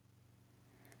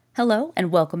Hello,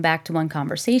 and welcome back to One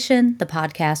Conversation, the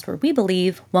podcast where we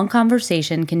believe one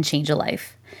conversation can change a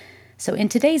life. So, in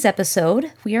today's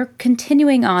episode, we are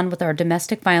continuing on with our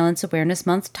Domestic Violence Awareness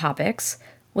Month topics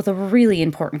with a really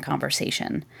important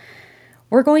conversation.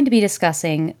 We're going to be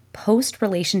discussing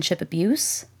post-relationship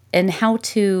abuse and how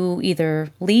to either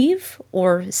leave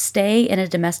or stay in a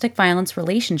domestic violence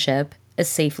relationship as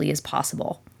safely as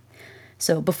possible.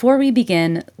 So before we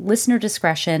begin, listener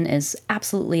discretion is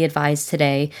absolutely advised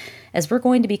today, as we're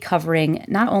going to be covering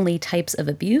not only types of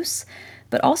abuse,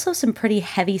 but also some pretty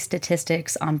heavy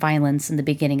statistics on violence in the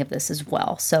beginning of this as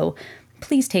well. So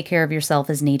please take care of yourself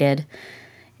as needed.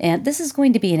 And this is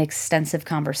going to be an extensive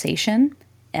conversation.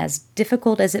 As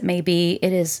difficult as it may be,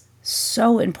 it is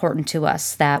so important to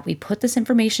us that we put this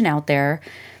information out there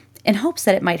in hopes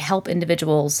that it might help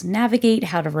individuals navigate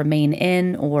how to remain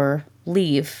in or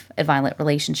leave a violent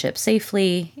relationship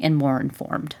safely and more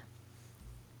informed.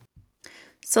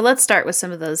 So let's start with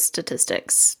some of those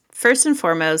statistics. First and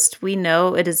foremost, we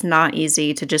know it is not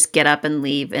easy to just get up and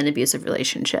leave an abusive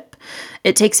relationship.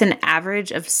 It takes an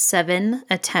average of 7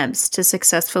 attempts to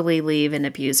successfully leave an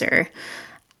abuser.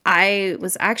 I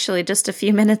was actually just a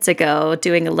few minutes ago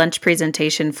doing a lunch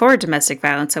presentation for Domestic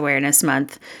Violence Awareness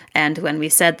Month, and when we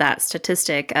said that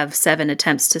statistic of 7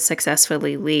 attempts to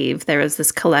successfully leave, there was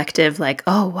this collective like,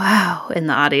 oh wow, in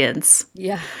the audience.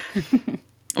 Yeah.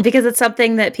 Because it's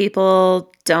something that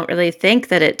people don't really think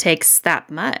that it takes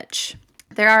that much.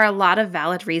 There are a lot of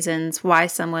valid reasons why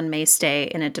someone may stay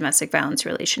in a domestic violence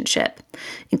relationship,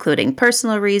 including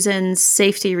personal reasons,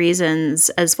 safety reasons,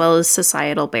 as well as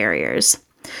societal barriers.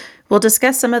 We'll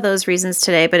discuss some of those reasons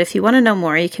today, but if you want to know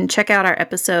more, you can check out our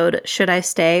episode, Should I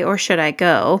Stay or Should I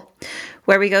Go?,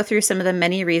 where we go through some of the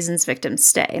many reasons victims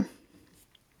stay.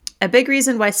 A big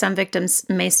reason why some victims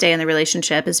may stay in the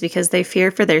relationship is because they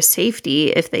fear for their safety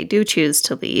if they do choose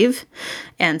to leave,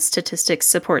 and statistics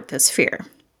support this fear.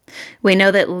 We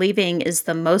know that leaving is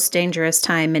the most dangerous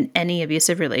time in any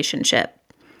abusive relationship.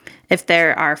 If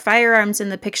there are firearms in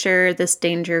the picture, this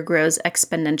danger grows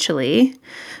exponentially.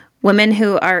 Women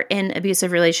who are in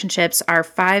abusive relationships are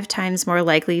 5 times more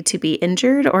likely to be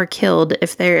injured or killed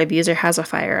if their abuser has a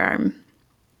firearm.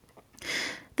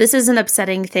 This is an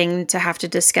upsetting thing to have to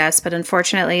discuss, but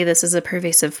unfortunately, this is a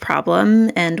pervasive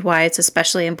problem, and why it's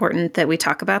especially important that we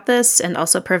talk about this and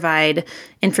also provide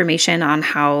information on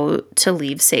how to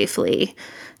leave safely.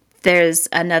 There's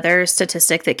another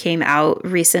statistic that came out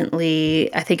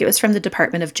recently. I think it was from the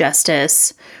Department of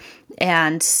Justice,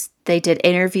 and they did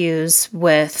interviews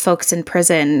with folks in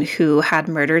prison who had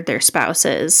murdered their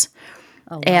spouses.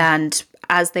 Oh, wow. And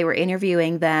as they were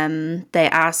interviewing them, they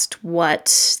asked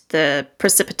what the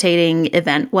precipitating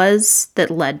event was that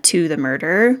led to the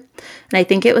murder. And I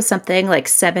think it was something like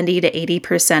 70 to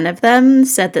 80% of them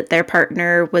said that their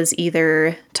partner was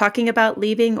either talking about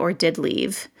leaving or did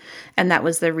leave. And that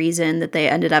was the reason that they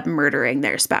ended up murdering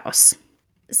their spouse.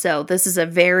 So this is a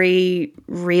very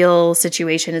real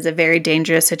situation, is a very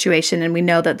dangerous situation, and we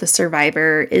know that the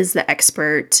survivor is the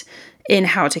expert in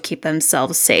how to keep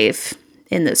themselves safe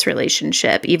in this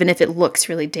relationship, even if it looks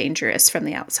really dangerous from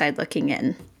the outside looking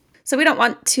in. So we don't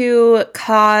want to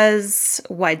cause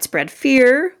widespread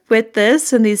fear with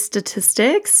this and these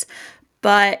statistics,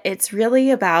 but it's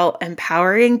really about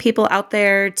empowering people out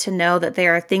there to know that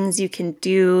there are things you can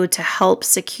do to help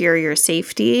secure your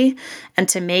safety and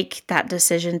to make that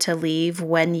decision to leave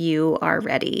when you are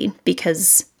ready.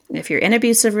 Because if you're in an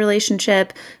abusive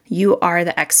relationship, you are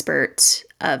the expert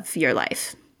of your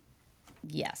life.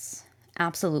 Yes,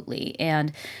 absolutely.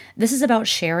 And this is about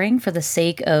sharing for the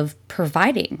sake of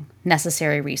providing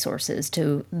necessary resources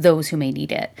to those who may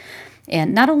need it.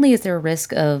 And not only is there a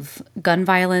risk of gun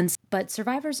violence, but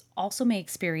survivors also may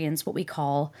experience what we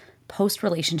call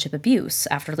post-relationship abuse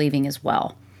after leaving as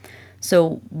well.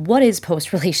 So what is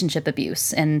post-relationship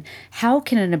abuse, and how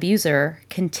can an abuser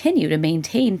continue to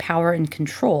maintain power and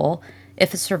control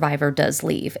if a survivor does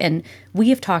leave? And we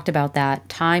have talked about that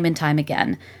time and time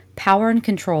again. Power and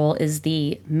control is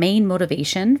the main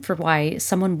motivation for why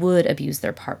someone would abuse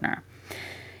their partner.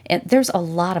 And there's a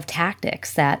lot of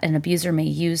tactics that an abuser may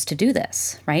use to do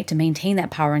this, right? To maintain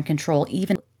that power and control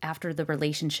even after the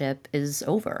relationship is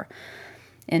over.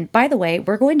 And by the way,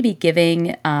 we're going to be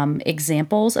giving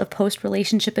examples of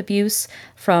post-relationship abuse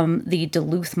from the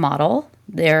Duluth model,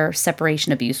 their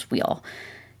separation abuse wheel.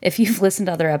 If you've listened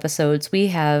to other episodes, we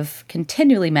have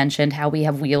continually mentioned how we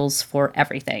have wheels for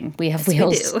everything. We have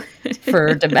wheels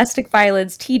for domestic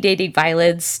violence, teen dating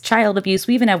violence, child abuse.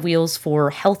 We even have wheels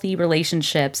for healthy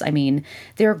relationships. I mean,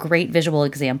 they're great visual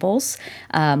examples.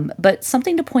 But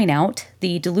something to point out,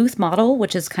 the Duluth model,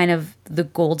 which is kind of the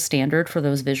gold standard for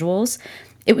those visuals,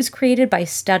 It was created by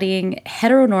studying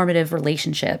heteronormative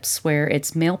relationships where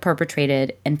it's male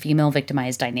perpetrated and female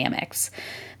victimized dynamics.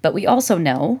 But we also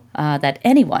know that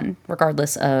anyone,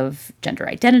 regardless of gender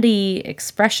identity,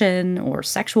 expression, or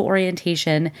sexual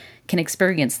orientation, can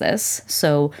experience this.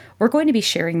 So we're going to be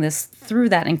sharing this through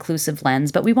that inclusive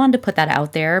lens, but we wanted to put that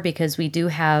out there because we do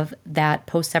have that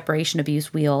post separation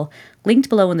abuse wheel linked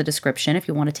below in the description if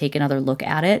you want to take another look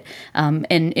at it.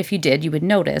 And if you did, you would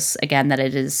notice, again, that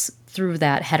it is through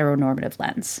that heteronormative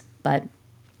lens. But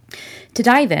to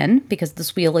dive in, because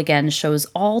this wheel again shows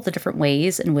all the different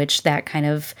ways in which that kind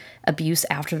of abuse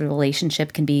after the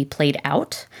relationship can be played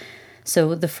out.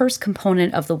 So, the first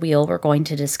component of the wheel we're going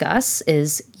to discuss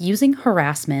is using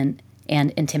harassment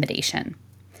and intimidation.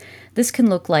 This can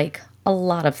look like a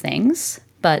lot of things,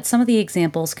 but some of the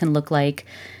examples can look like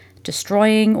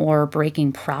destroying or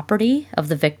breaking property of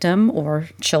the victim or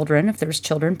children if there's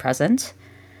children present,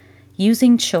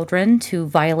 using children to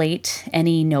violate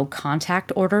any no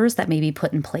contact orders that may be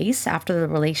put in place after the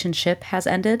relationship has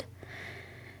ended.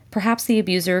 Perhaps the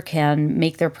abuser can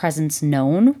make their presence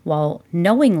known while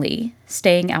knowingly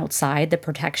staying outside the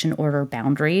protection order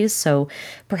boundaries. So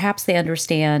perhaps they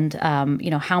understand,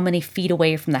 how many feet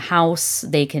away from the house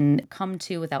they can come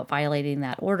to without violating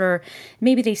that order.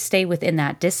 Maybe they stay within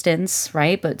that distance,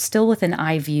 right? But still within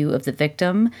eye view of the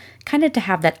victim, kind of to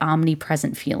have that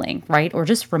omnipresent feeling, right? Or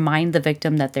just remind the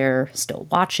victim that they're still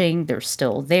watching, they're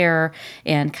still there,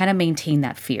 and kind of maintain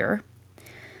that fear.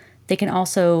 They can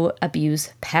also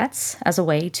abuse pets as a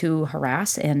way to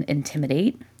harass and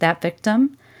intimidate that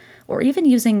victim, or even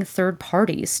using third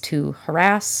parties to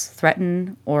harass,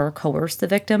 threaten, or coerce the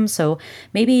victim. So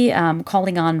maybe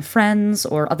calling on friends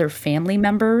or other family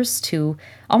members to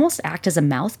almost act as a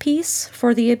mouthpiece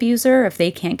for the abuser if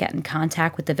they can't get in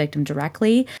contact with the victim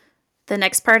directly. The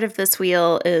next part of this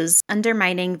wheel is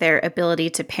undermining their ability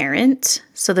to parent.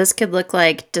 So this could look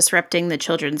like disrupting the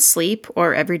children's sleep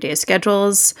or everyday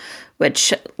schedules,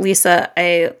 which, Lisa,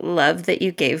 I love that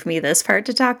you gave me this part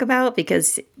to talk about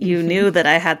because you knew that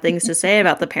I had things to say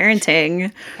about the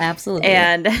parenting. Absolutely.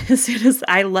 And as soon as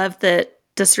I love that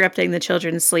disrupting the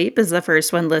children's sleep is the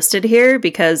first one listed here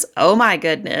because, oh my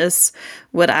goodness,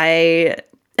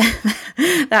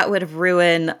 that would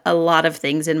ruin a lot of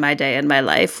things in my day and my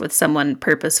life with someone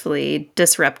purposefully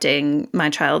disrupting my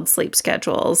child's sleep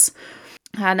schedules.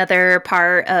 Another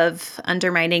part of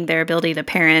undermining their ability to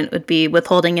parent would be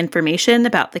withholding information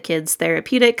about the kid's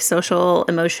therapeutic, social,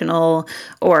 emotional,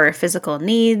 or physical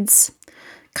needs,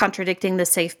 contradicting the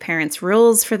safe parent's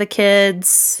rules for the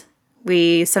kids.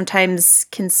 We sometimes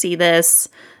can see this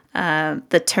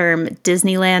the term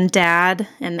Disneyland dad.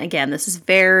 And again, this is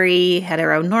very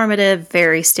heteronormative,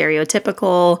 very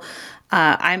stereotypical.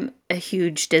 I'm a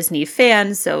huge Disney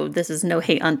fan, so this is no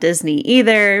hate on Disney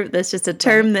either. That's just a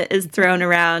term that is thrown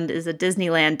around is a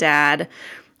Disneyland dad,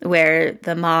 where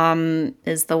the mom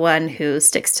is the one who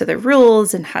sticks to the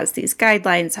rules and has these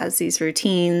guidelines, has these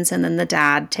routines, and then the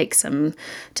dad takes them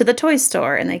to the toy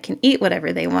store and they can eat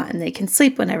whatever they want and they can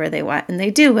sleep whenever they want and they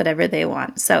do whatever they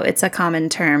want. So it's a common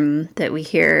term that we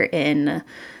hear in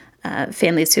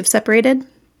families who've separated.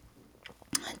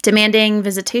 Demanding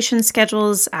visitation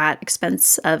schedules at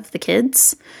expense of the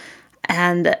kids.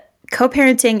 And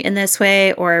co-parenting in this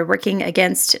way or working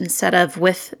against instead of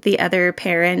with the other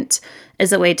parent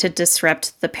is a way to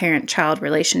disrupt the parent-child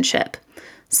relationship.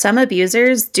 Some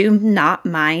abusers do not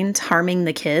mind harming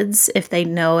the kids if they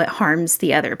know it harms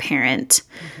the other parent.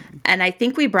 Mm-hmm. And I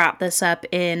think we brought this up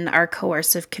in our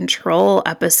coercive control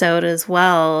episode as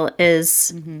well,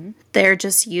 is they're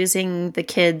just using the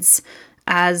kids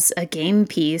as a game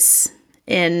piece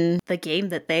in the game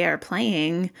that they are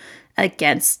playing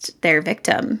against their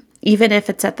victim, even if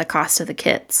it's at the cost of the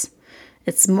kids.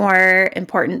 It's more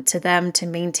important to them to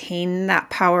maintain that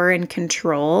power and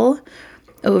control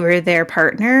over their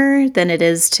partner than it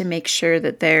is to make sure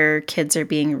that their kids are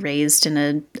being raised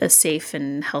in a safe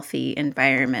and healthy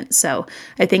environment. So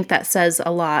I think that says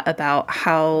a lot about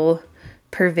how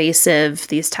pervasive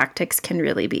these tactics can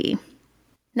really be.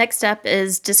 Next up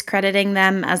is discrediting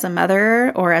them as a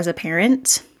mother or as a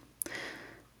parent.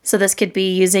 So this could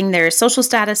be using their social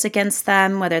status against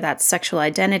them, whether that's sexual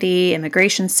identity,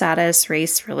 immigration status,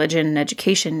 race, religion,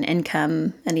 education,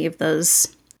 income, any of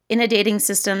those. Inundating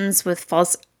systems with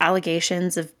false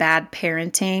allegations of bad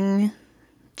parenting,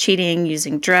 cheating,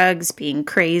 using drugs, being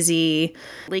crazy.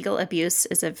 Legal abuse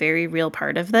is a very real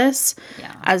part of this,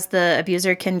 as the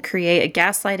abuser can create a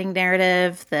gaslighting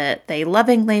narrative that they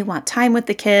lovingly want time with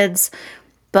the kids,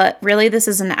 but really this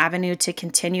is an avenue to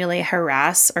continually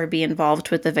harass or be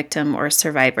involved with the victim or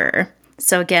survivor.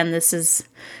 So again, this is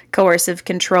coercive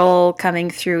control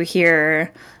coming through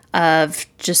here. of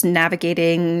just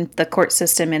navigating the court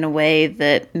system in a way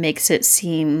that makes it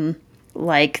seem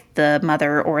like the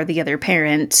mother or the other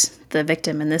parent, the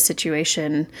victim in this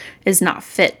situation, is not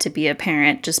fit to be a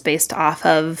parent just based off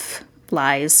of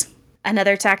lies.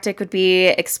 Another tactic would be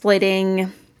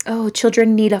exploiting, oh,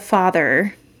 children need a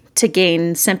father to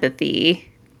gain sympathy.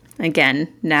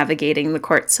 Again, navigating the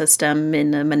court system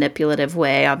in a manipulative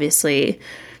way. Obviously,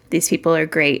 these people are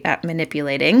great at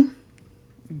manipulating.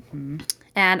 Mm-hmm.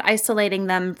 And isolating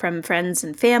them from friends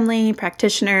and family,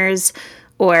 practitioners,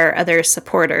 or other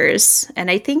supporters.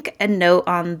 And I think a note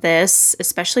on this,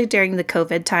 especially during the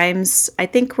COVID times, I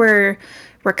think we're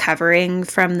recovering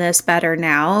from this better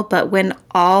now. But when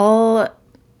all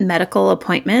medical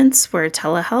appointments were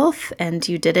telehealth and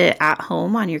you did it at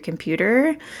home on your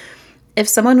computer, if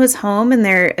someone was home and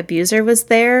their abuser was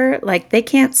there, like they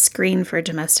can't screen for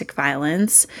domestic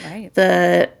violence. Right.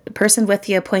 The person with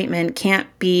the appointment can't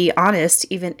be honest,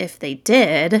 even if they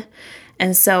did.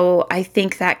 And so I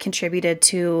think that contributed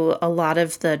to a lot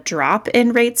of the drop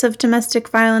in rates of domestic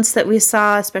violence that we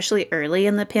saw, especially early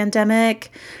in the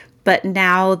pandemic. But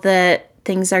now that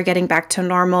things are getting back to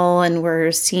normal and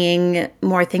we're seeing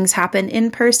more things happen in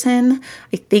person,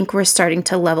 I think we're starting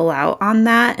to level out on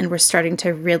that, and we're starting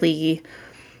to really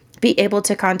be able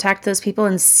to contact those people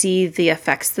and see the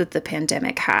effects that the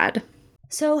pandemic had.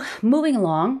 So moving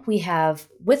along, we have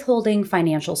withholding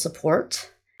financial support.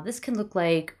 This can look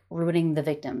like ruining the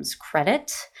victim's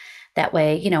credit. That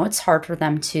way, it's hard for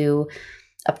them to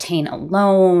obtain a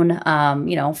loan,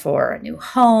 for a new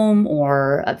home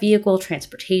or a vehicle,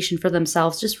 transportation for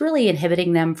themselves, just really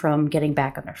inhibiting them from getting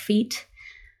back on their feet.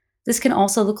 This can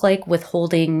also look like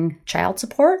withholding child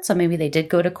support. So maybe they did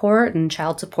go to court and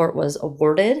child support was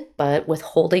awarded, but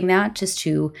withholding that just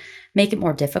to make it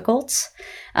more difficult.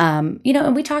 And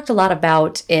we talked a lot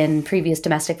about in previous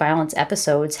domestic violence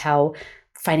episodes how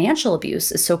financial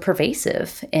abuse is so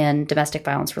pervasive in domestic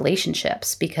violence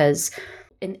relationships, because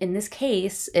in this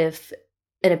case, if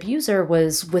an abuser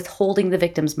was withholding the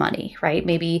victim's money, right?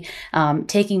 Maybe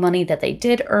taking money that they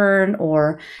did earn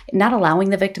or not allowing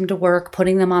the victim to work,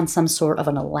 putting them on some sort of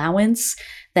an allowance,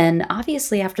 then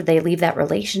obviously after they leave that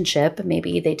relationship,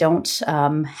 maybe they don't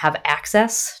have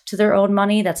access to their own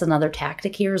money. That's another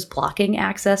tactic here, is blocking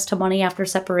access to money after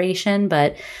separation.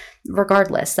 But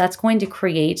regardless, that's going to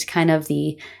create kind of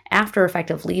the after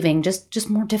effect of leaving just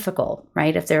more difficult,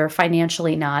 right? If they're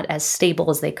financially not as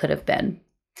stable as they could have been.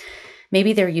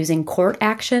 Maybe they're using court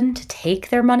action to take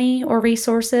their money or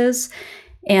resources.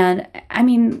 And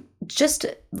just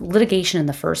litigation in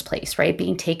the first place, right?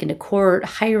 Being taken to court,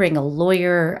 hiring a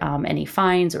lawyer, any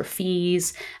fines or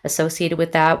fees associated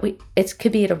with that. It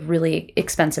could be a really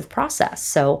expensive process.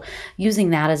 So using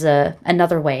that as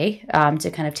another way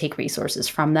to kind of take resources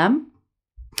from them.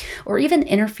 Or even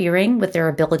interfering with their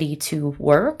ability to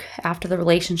work after the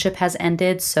relationship has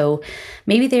ended. So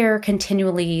maybe they're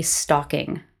continually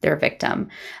stalking their victim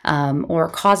or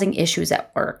causing issues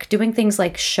at work, doing things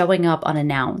like showing up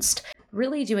unannounced,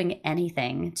 really doing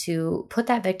anything to put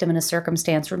that victim in a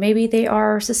circumstance where maybe they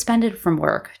are suspended from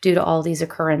work due to all these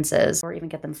occurrences, or even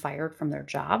get them fired from their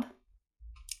job.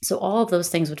 So all of those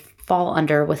things would fall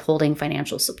under withholding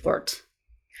financial support.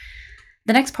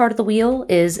 The next part of the wheel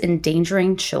is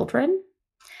endangering children.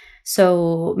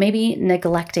 So maybe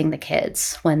neglecting the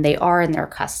kids when they are in their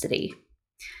custody.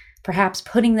 Perhaps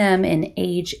putting them in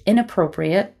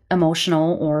age-inappropriate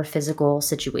emotional or physical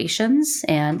situations.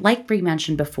 And like Brie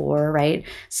mentioned before, right,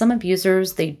 some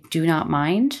abusers, they do not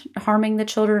mind harming the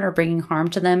children or bringing harm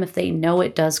to them if they know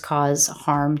it does cause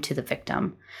harm to the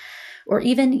victim. Or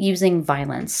even using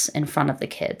violence in front of the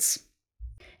kids.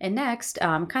 And next,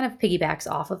 kind of piggybacks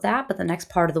off of that, but the next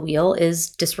part of the wheel is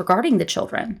disregarding the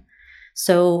children.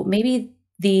 So maybe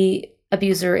the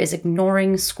abuser is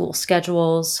ignoring school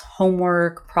schedules,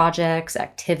 homework, projects,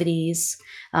 activities,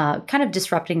 kind of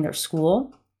disrupting their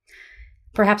school.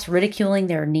 Perhaps ridiculing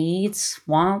their needs,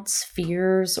 wants,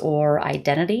 fears, or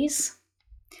identities.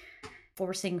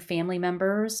 Forcing family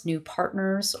members, new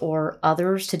partners, or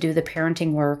others to do the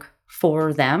parenting work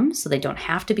for them so they don't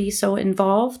have to be so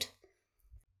involved.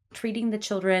 Treating the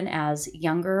children as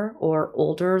younger or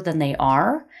older than they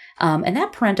are. And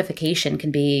that parentification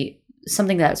can be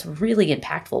something that's really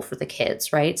impactful for the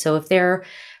kids, right? So if there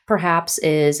perhaps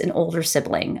is an older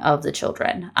sibling of the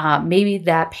children, maybe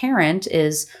that parent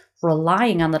is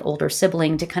relying on that older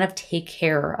sibling to kind of take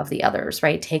care of the others,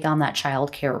 right? Take on that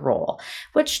child care role,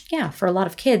 which, for a lot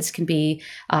of kids can be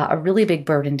a really big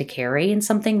burden to carry and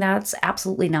something that's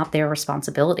absolutely not their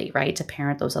responsibility, right? To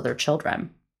parent those other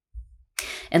children.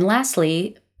 And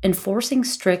lastly, enforcing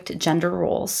strict gender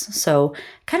roles. So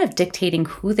kind of dictating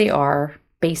who they are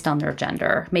based on their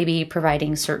gender, maybe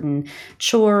providing certain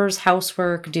chores,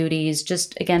 housework, duties,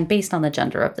 just again, based on the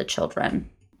gender of the children.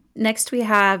 Next, we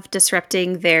have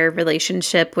disrupting their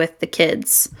relationship with the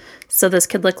kids. So this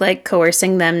could look like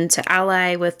coercing them to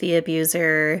ally with the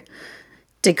abuser,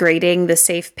 degrading the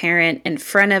safe parent in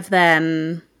front of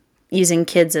them, using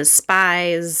kids as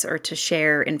spies or to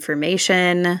share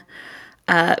information.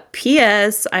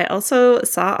 P.S. I also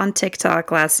saw on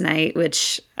TikTok last night,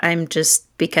 which I'm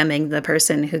just becoming the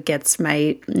person who gets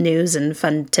my news and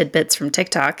fun tidbits from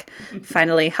TikTok,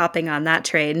 finally hopping on that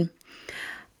train.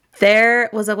 There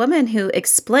was a woman who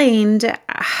explained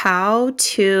how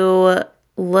to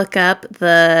look up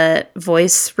the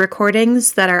voice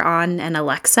recordings that are on an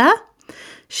Alexa.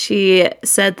 She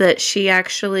said that she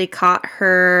actually caught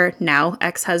her now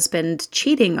ex-husband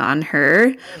cheating on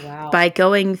her by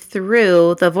going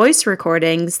through the voice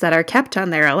recordings that are kept on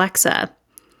their Alexa.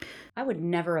 I would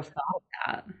never have thought of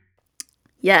that.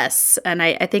 Yes, and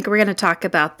I think we're going to talk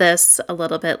about this a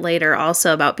little bit later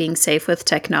also about being safe with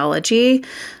technology,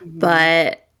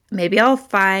 but maybe I'll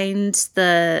find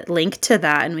the link to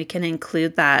that and we can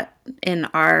include that in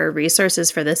our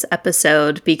resources for this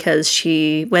episode because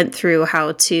she went through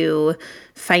how to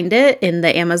find it in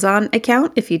the Amazon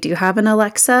account if you do have an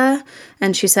Alexa.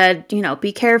 And she said,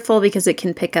 be careful because it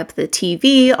can pick up the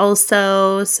TV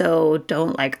also. So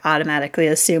don't automatically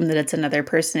assume that it's another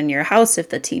person in your house if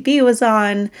the TV was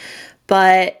on.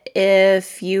 But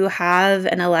if you have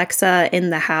an Alexa in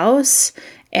the house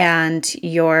and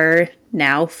your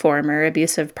now former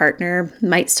abusive partner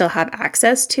might still have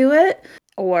access to it,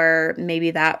 or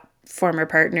maybe that former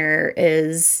partner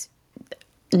is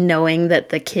knowing that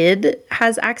the kid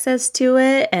has access to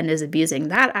it and is abusing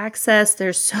that access.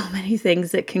 There's so many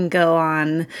things that can go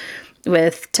on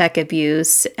with tech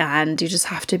abuse, and you just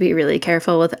have to be really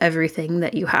careful with everything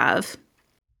that you have.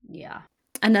 Yeah.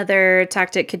 Another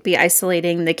tactic could be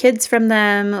isolating the kids from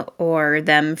them or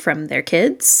them from their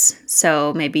kids.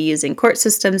 So maybe using court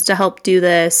systems to help do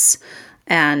this.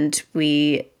 And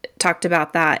we talked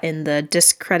about that in the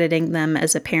discrediting them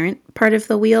as a parent part of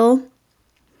the wheel.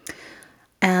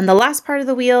 And the last part of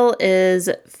the wheel is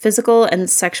physical and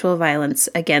sexual violence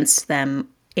against them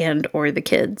and or the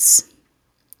kids.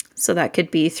 So that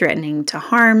could be threatening to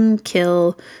harm,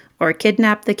 kill, or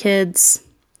kidnap the kids,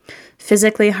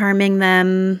 physically harming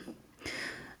them,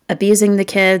 abusing the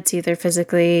kids, either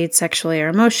physically, sexually, or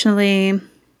emotionally,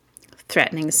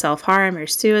 threatening self-harm or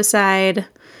suicide,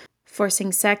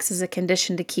 forcing sex as a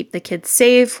condition to keep the kids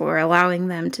safe or allowing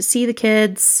them to see the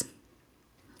kids,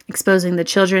 exposing the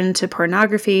children to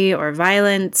pornography or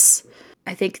violence.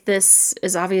 I think this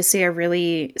is obviously a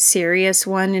really serious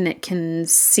one, and it can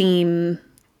seem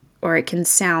or it can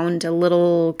sound a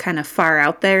little kind of far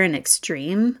out there and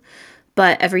extreme.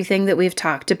 But everything that we've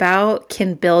talked about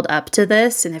can build up to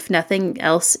this. And if nothing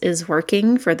else is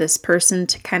working for this person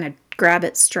to kind of grab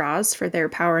at straws for their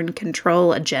power and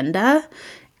control agenda,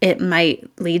 it might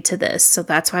lead to this. So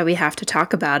that's why we have to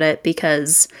talk about it,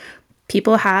 because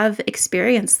people have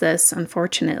experienced this,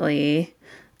 unfortunately.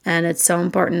 And it's so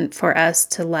important for us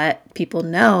to let people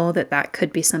know that that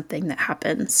could be something that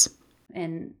happens.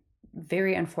 And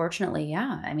very unfortunately,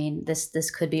 yeah. I mean,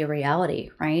 this could be a reality,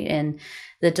 right? And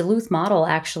the Duluth model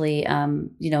actually,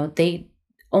 they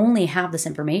only have this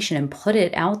information and put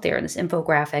it out there in this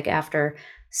infographic after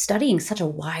studying such a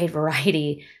wide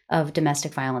variety of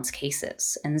domestic violence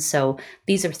cases. And so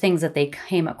these are things that they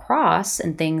came across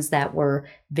and things that were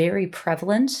very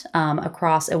prevalent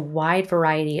across a wide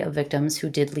variety of victims who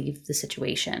did leave the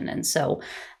situation. And so,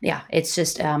 yeah, it's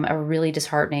just a really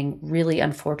disheartening, really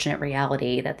unfortunate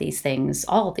reality that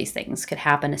all of these things could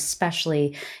happen,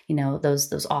 especially,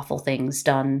 those awful things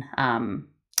done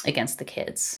against the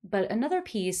kids. But another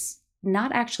piece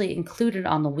not actually included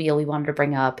on the wheel we wanted to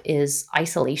bring up is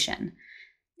isolation.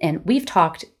 And we've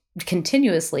talked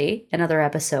continuously in other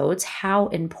episodes how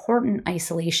important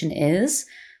isolation is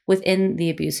within the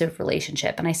abusive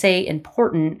relationship. And I say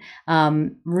important,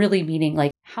 really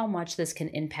meaning how much this can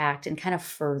impact and kind of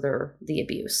further the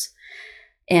abuse.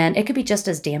 And it could be just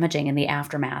as damaging in the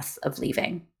aftermath of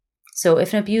leaving. So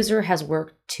if an abuser has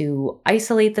worked to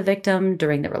isolate the victim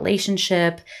during the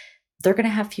relationship, they're going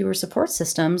to have fewer support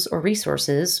systems or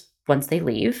resources once they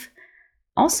leave.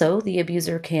 Also, the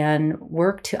abuser can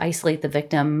work to isolate the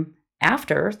victim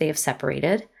after they have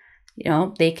separated.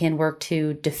 They can work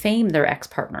to defame their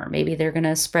ex-partner. Maybe they're going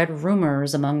to spread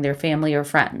rumors among their family or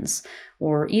friends,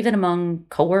 or even among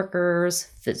coworkers,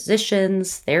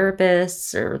 physicians,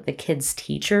 therapists, or the kids'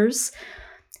 teachers.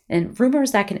 And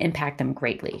rumors that can impact them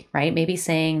greatly, right? Maybe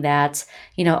saying that,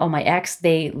 my ex,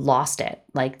 they lost it.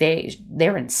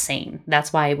 They're insane.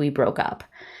 That's why we broke up.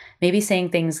 Maybe saying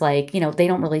things like, they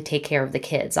don't really take care of the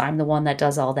kids. I'm the one that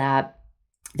does all that.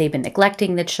 They've been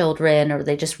neglecting the children, or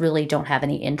they just really don't have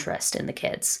any interest in the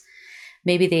kids.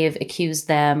 Maybe they've accused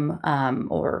them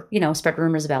or, spread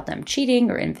rumors about them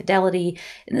cheating or infidelity.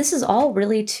 And this is all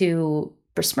really to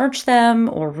besmirch them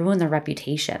or ruin their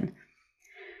reputation.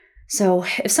 So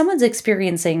if someone's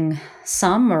experiencing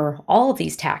some or all of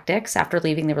these tactics after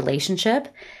leaving the relationship,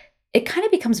 it kind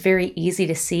of becomes very easy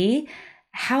to see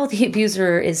how the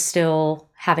abuser is still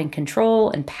having control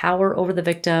and power over the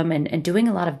victim and doing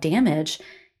a lot of damage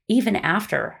even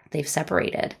after they've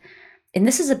separated. And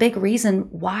this is a big reason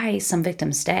why some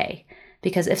victims stay.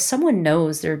 Because if someone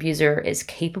knows their abuser is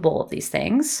capable of these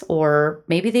things, or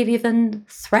maybe they've even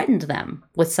threatened them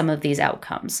with some of these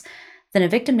outcomes, then a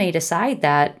victim may decide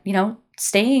that,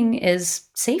 staying is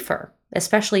safer,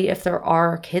 especially if there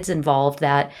are kids involved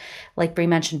that, like Brie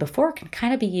mentioned before, can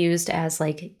kind of be used as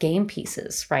like game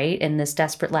pieces, right? In this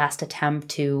desperate last attempt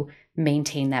to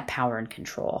maintain that power and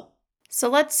control. So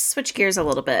let's switch gears a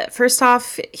little bit. First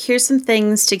off, here's some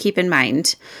things to keep in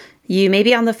mind. You may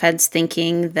be on the fence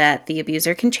thinking that the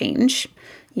abuser can change.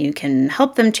 You can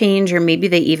help them change, or maybe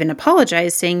they even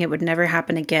apologize, saying it would never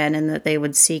happen again and that they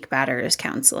would seek batterers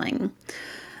counseling.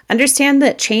 Understand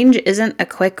that change isn't a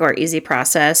quick or easy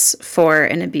process for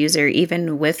an abuser,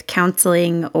 even with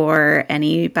counseling or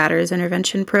any batterers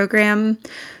intervention program.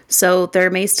 So there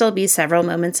may still be several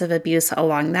moments of abuse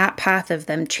along that path of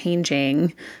them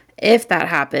changing. If that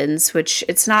happens, which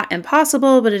it's not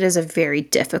impossible, but it is a very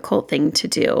difficult thing to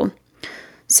do.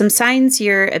 Some signs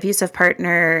your abusive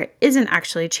partner isn't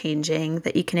actually changing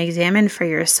that you can examine for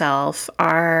yourself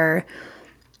are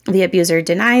the abuser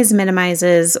denies,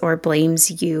 minimizes, or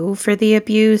blames you for the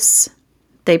abuse.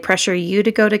 They pressure you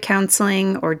to go to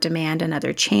counseling or demand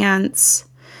another chance.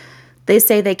 They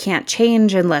say they can't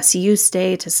change unless you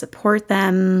stay to support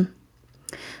them.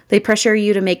 They pressure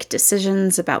you to make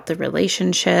decisions about the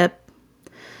relationship.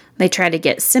 They try to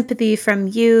get sympathy from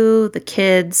you, the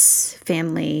kids,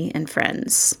 family, and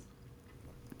friends.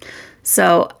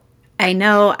 So I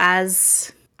know,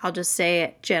 as I'll just say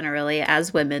it generally,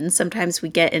 as women, sometimes we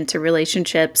get into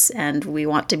relationships and we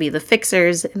want to be the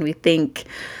fixers, and we think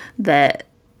that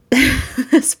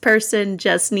this person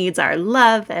just needs our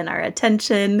love and our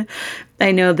attention.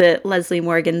 I know that Leslie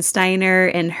Morgan Steiner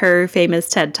in her famous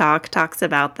TED Talk talks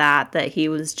about that he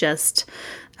was just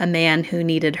a man who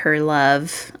needed her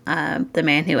love, the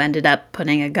man who ended up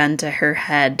putting a gun to her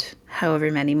head however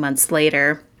many months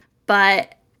later.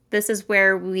 But this is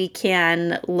where we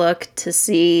can look to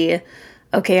see,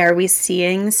 okay, are we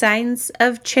seeing signs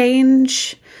of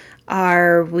change?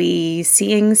 Are we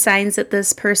seeing signs that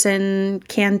this person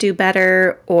can do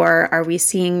better, or are we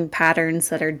seeing patterns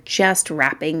that are just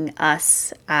wrapping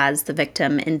us as the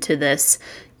victim into this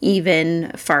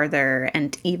even farther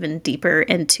and even deeper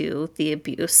into the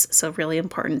abuse? So really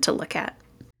important to look at.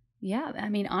 Yeah, I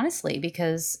mean, honestly,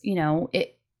 because,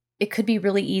 it could be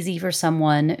really easy for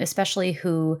someone, especially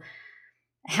who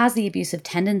has the abusive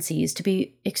tendencies, to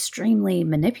be extremely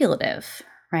manipulative,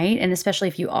 right? And especially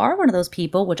if you are one of those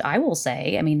people, which I will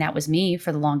say, I mean, that was me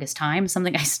for the longest time.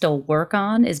 Something I still work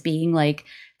on is being like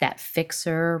that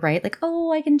fixer, right? Like,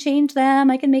 oh, I can change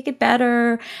them. I can make it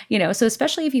better. So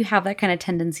especially if you have that kind of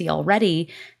tendency already,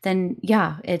 then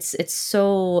yeah, it's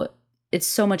so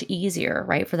much easier,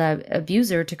 right? For the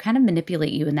abuser to kind of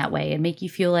manipulate you in that way and make you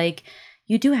feel like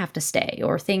you do have to stay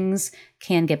or things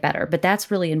can get better. But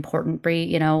that's really important,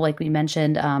 Brie, like we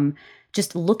mentioned,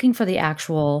 just looking for the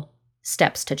actual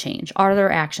steps to change. Are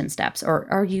there action steps, or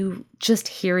are you just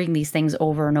hearing these things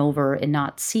over and over and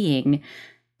not seeing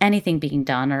anything being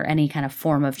done or any kind of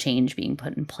form of change being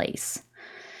put in place?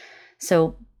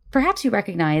 So perhaps you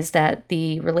recognize that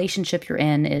the relationship you're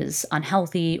in is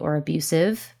unhealthy or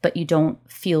abusive, but you don't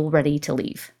feel ready to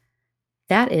leave.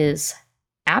 That is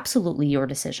absolutely your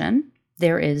decision.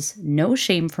 There is no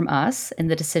shame from us in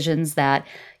the decisions that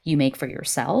you make for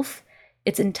yourself.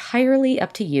 It's entirely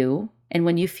up to you and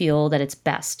when you feel that it's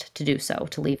best to do so,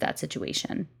 to leave that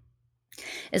situation.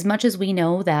 As much as we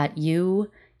know that you,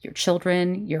 your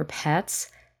children, your pets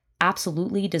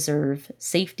absolutely deserve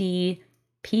safety,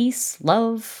 peace,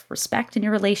 love, respect in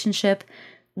your relationship,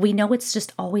 we know it's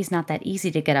just always not that easy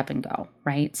to get up and go,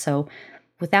 right? So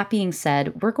with that being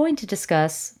said, we're going to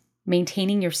discuss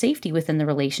maintaining your safety within the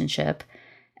relationship,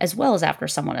 as well as after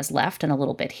someone has left in a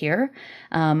little bit here.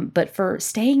 But for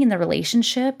staying in the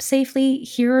relationship safely,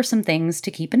 here are some things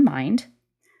to keep in mind.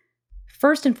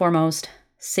 First and foremost,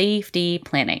 safety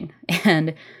planning.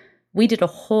 And We did a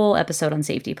whole episode on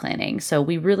safety planning. So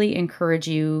we really encourage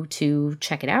you to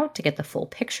check it out to get the full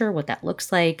picture, what that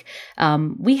looks like.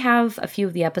 We have a few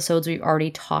of the episodes we've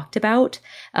already talked about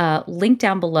linked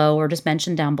down below or just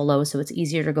mentioned down below. So it's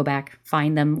easier to go back,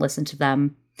 find them, listen to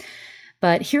them.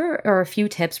 But here are a few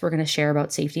tips we're going to share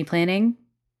about safety planning.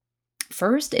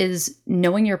 First is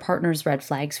knowing your partner's red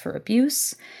flags for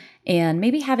abuse and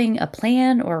maybe having a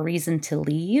plan or a reason to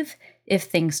leave if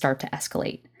things start to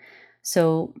escalate.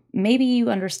 So maybe you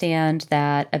understand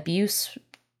that abuse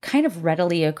kind of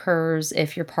readily occurs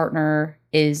if your partner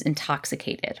is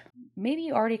intoxicated. Maybe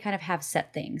you already kind of have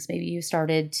set things. Maybe you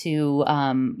started to,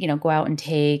 go out and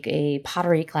take a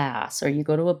pottery class, or you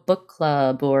go to a book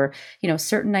club, or,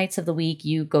 certain nights of the week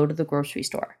you go to the grocery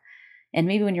store. And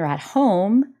maybe when you're at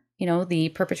home, the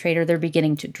perpetrator, they're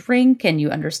beginning to drink and you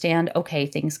understand, okay,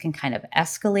 things can kind of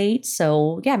escalate.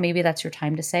 So yeah, maybe that's your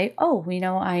time to say, oh,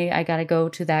 I got to go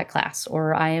to that class,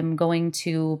 or I am going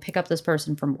to pick up this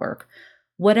person from work,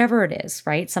 whatever it is,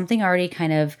 right? Something already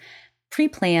kind of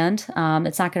pre-planned.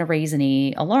 It's not going to raise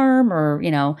any alarm or,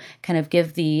 kind of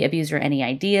give the abuser any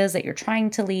ideas that you're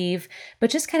trying to leave, but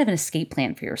just kind of an escape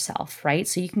plan for yourself, right?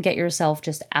 So you can get yourself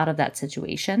just out of that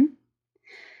situation.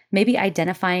 Maybe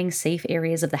identifying safe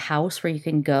areas of the house where you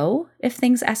can go if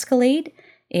things escalate,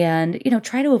 and,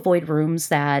 try to avoid rooms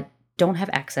that don't have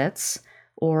exits,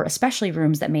 or especially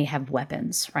rooms that may have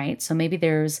weapons, right? So maybe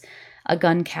there's a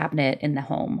gun cabinet in the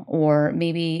home, or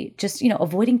maybe just,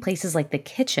 avoiding places like the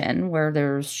kitchen where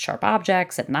there's sharp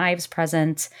objects and knives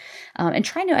present, and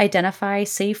trying to identify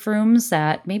safe rooms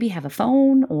that maybe have a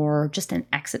phone or just an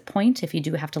exit point if you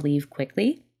do have to leave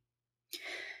quickly.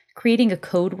 Creating a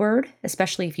code word,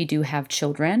 especially if you do have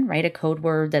children, right? A code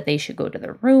word that they should go to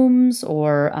their rooms,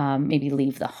 or maybe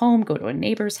leave the home, go to a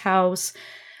neighbor's house,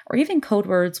 or even code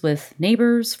words with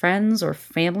neighbors, friends, or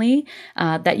family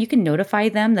that you can notify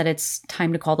them that it's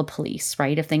time to call the police,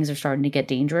 right? If things are starting to get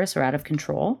dangerous or out of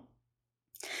control.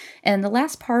 And the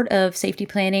last part of safety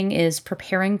planning is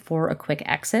preparing for a quick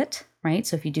exit, right?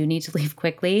 So if you do need to leave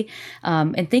quickly,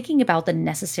 and thinking about the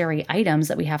necessary items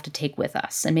that we have to take with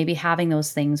us and maybe having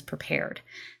those things prepared.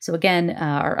 So again,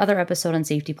 our other episode on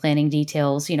safety planning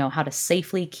details, how to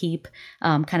safely keep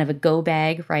kind of a go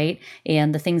bag, right?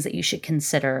 And the things that you should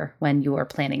consider when you are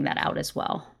planning that out as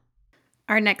well.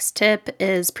 Our next tip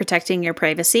is protecting your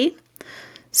privacy.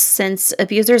 Since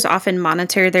abusers often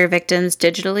monitor their victims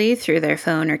digitally through their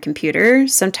phone or computer,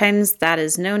 sometimes that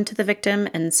is known to the victim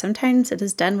and sometimes it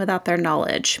is done without their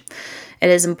knowledge. It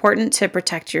is important to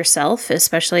protect yourself,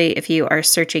 especially if you are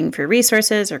searching for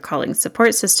resources or calling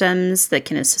support systems that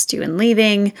can assist you in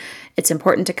leaving. It's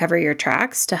important to cover your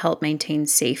tracks to help maintain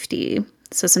safety.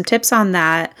 So some tips on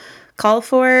that. Call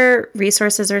for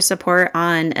resources or support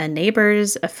on a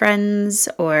neighbor's, a friend's,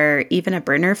 or even a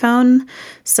burner phone.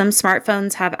 Some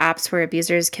smartphones have apps where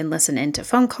abusers can listen into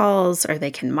phone calls, or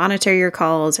they can monitor your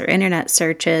calls or internet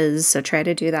searches. So try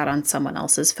to do that on someone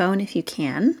else's phone if you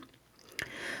can.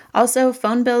 Also,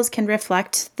 phone bills can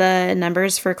reflect the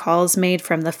numbers for calls made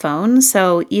from the phone.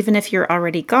 So even if you're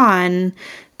already gone,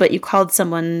 but you called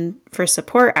someone for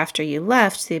support after you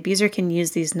left, the abuser can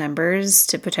use these numbers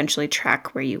to potentially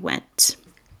track where you went.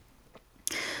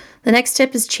 The next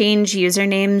tip is change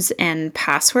usernames and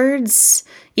passwords.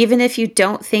 Even if you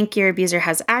don't think your abuser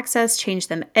has access, change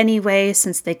them anyway,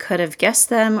 since they could have guessed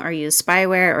them or used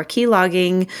spyware or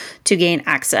keylogging to gain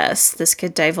access. This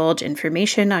could divulge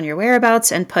information on your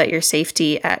whereabouts and put your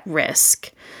safety at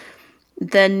risk.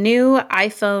 The new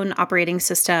iPhone operating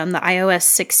system, the iOS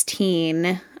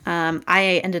 16,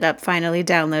 I ended up finally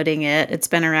downloading it. It's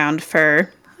been around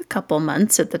for a couple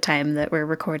months at the time that we're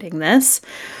recording this.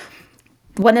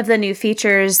 One of the new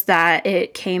features that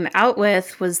it came out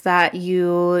with was that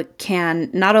you can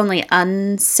not only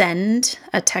unsend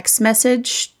a text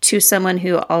message to someone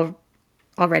who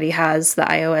already has the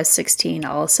iOS 16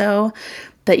 also,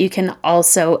 but you can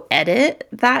also edit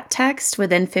that text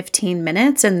within 15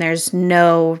 minutes, and there's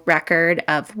no record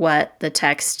of what the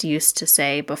text used to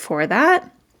say before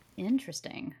that.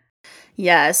 Interesting.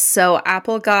 Yes, so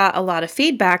Apple got a lot of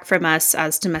feedback from us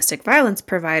as domestic violence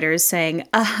providers saying,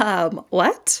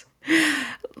 what?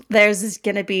 There's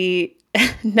going to be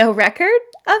no record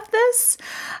of this?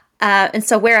 And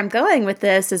so where I'm going with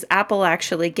this is Apple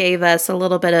actually gave us a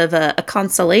little bit of a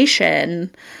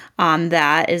consolation on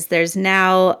that, is there's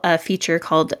now a feature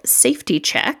called Safety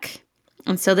Check.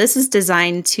 And so this is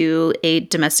designed to aid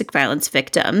domestic violence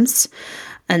victims.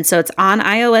 And so it's on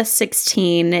iOS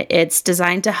 16. It's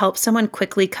designed to help someone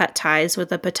quickly cut ties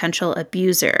with a potential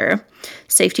abuser.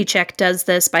 Safety Check does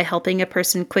this by helping a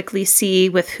person quickly see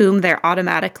with whom they're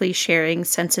automatically sharing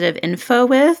sensitive info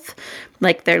with,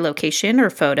 like their location or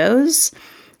photos.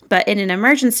 But in an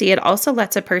emergency, it also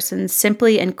lets a person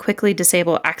simply and quickly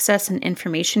disable access and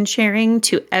information sharing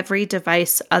to every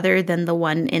device other than the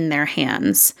one in their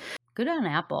hands. Good on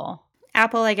Apple.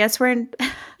 Apple, I guess we're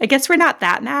not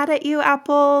that mad at you,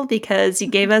 Apple, because you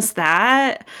gave us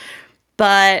that.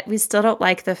 But we still don't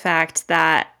like the fact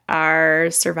that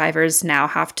our survivors now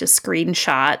have to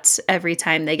screenshot every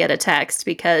time they get a text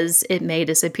because it may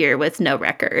disappear with no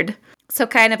record. So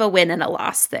kind of a win and a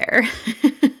loss there.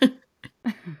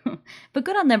 But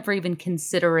good on them for even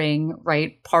considering,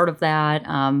 right, part of that.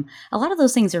 A lot of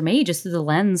those things are made just through the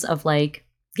lens of like,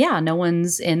 yeah, no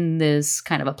one's in this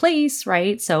kind of a place,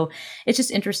 right? So it's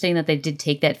just interesting that they did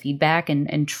take that feedback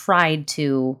and tried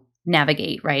to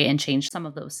navigate, right, and change some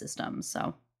of those systems.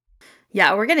 So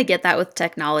Yeah, we're going to get that with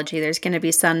technology. There's going to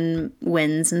be some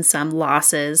wins and some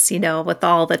losses, with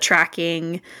all the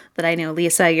tracking that I know,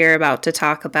 Lisa, you're about to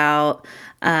talk about.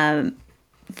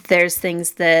 There's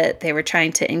things that they were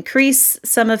trying to increase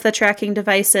some of the tracking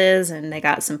devices, and they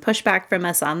got some pushback from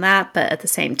us on that. But at the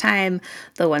same time,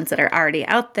 the ones that are already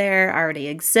out there already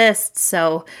exist.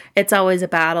 So it's always a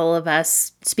battle of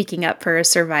us speaking up for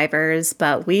survivors,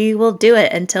 but we will do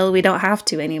it until we don't have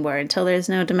to anymore, until there's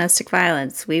no domestic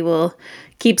violence. We will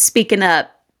keep speaking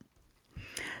up.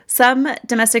 Some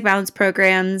domestic violence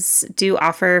programs do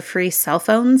offer free cell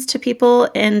phones to people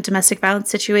in domestic violence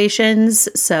situations.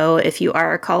 So if you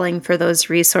are calling for those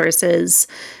resources,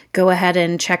 go ahead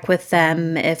and check with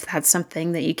them if that's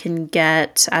something that you can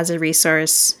get as a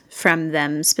resource from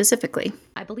them specifically.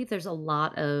 I believe there's a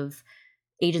lot of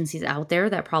agencies out there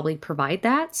that probably provide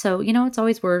that. So, it's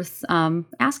always worth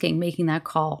asking, making that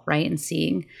call, right? And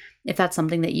seeing if that's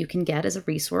something that you can get as a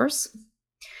resource.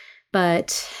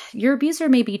 But your abuser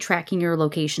may be tracking your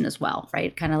location as well,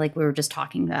 right? Kind of like we were just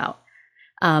talking about.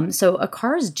 So a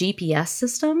car's GPS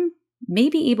system may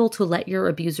be able to let your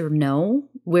abuser know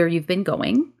where you've been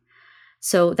going.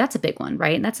 So that's a big one,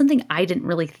 right? And that's something I didn't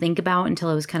really think about until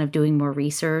I was kind of doing more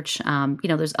research.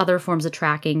 There's other forms of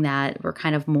tracking that were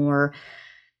kind of more,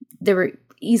 they were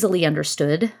easily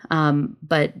understood.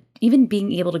 But even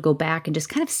being able to go back and just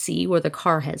kind of see where the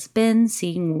car has been,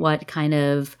 seeing what kind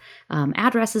of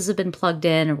addresses have been plugged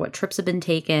in or what trips have been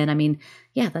taken. I mean,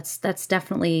 yeah, that's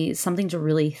definitely something to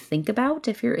really think about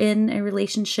if you're in a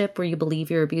relationship where you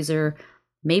believe your abuser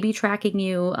may be tracking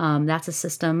you. That's a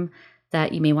system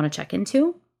that you may want to check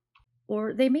into.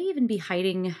 Or they may even be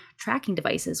hiding tracking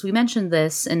devices. We mentioned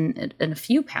this in a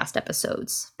few past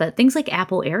episodes, but things like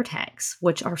Apple AirTags,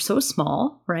 which are so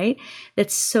small, right?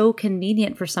 That's so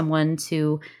convenient for someone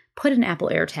to put an Apple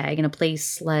AirTag in a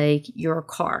place like your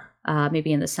car,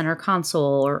 maybe in the center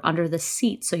console or under the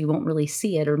seat so you won't really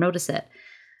see it or notice it.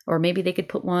 Or maybe they could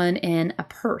put one in a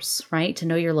purse, right, to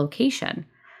know your location.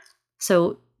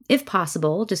 So if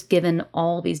possible, just given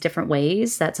all these different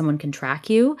ways that someone can track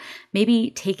you,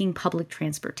 maybe taking public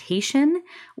transportation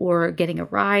or getting a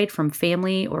ride from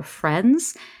family or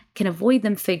friends can avoid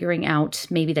them figuring out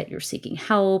maybe that you're seeking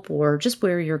help or just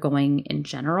where you're going in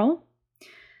general.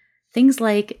 Things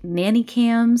like nanny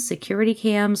cams, security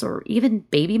cams, or even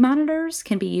baby monitors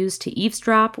can be used to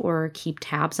eavesdrop or keep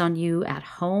tabs on you at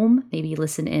home, maybe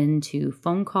listen in to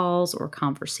phone calls or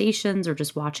conversations or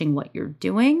just watching what you're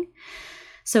doing.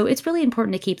 So it's really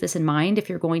important to keep this in mind if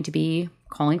you're going to be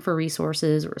calling for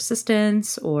resources or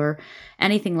assistance or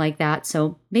anything like that.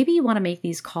 So maybe you want to make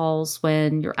these calls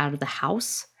when you're out of the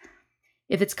house.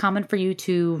 If it's common for you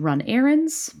to run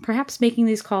errands, perhaps making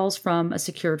these calls from a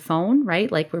secured phone,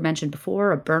 right? Like we mentioned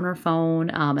before, a burner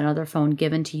phone, another phone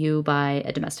given to you by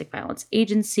a domestic violence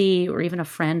agency, or even a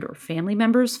friend or family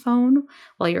member's phone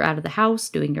while you're out of the house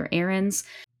doing your errands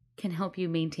can help you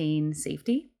maintain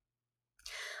safety.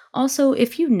 Also,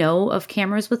 if you know of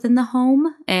cameras within the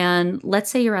home, and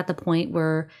let's say you're at the point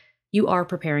where you are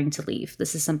preparing to leave,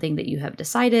 this is something that you have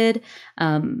decided,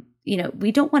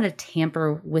 we don't want to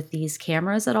tamper with these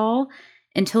cameras at all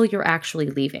until you're actually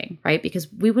leaving, right? Because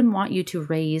we wouldn't want you to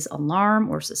raise alarm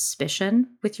or suspicion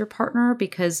with your partner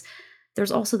because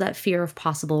there's also that fear of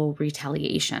possible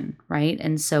retaliation, right?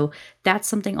 And so that's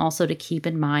something also to keep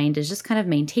in mind is just kind of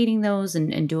maintaining those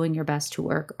and doing your best to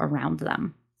work around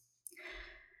them.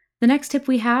 The next tip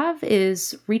we have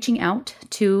is reaching out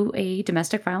to a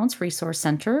domestic violence resource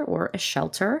center or a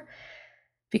shelter.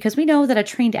 because we know that a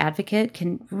trained advocate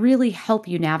can really help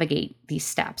you navigate these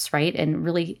steps, right? And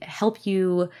really help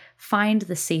you find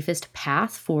the safest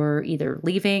path for either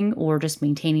leaving or just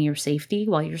maintaining your safety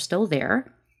while you're still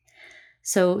there.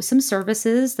 So, some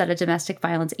services that a domestic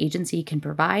violence agency can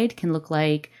provide can look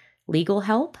like legal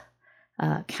help,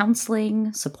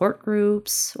 counseling, support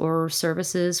groups, or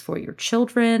services for your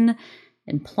children,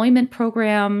 employment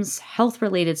programs, health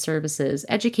related services,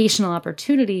 educational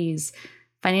opportunities,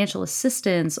 financial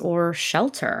assistance, or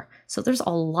shelter. So there's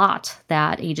a lot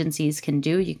that agencies can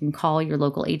do. You can call your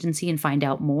local agency and find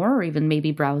out more, or even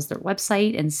maybe browse their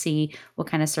website and see what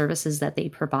kind of services that they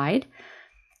provide.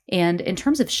 And in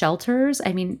terms of shelters,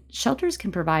 I mean, shelters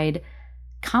can provide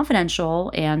confidential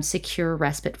and secure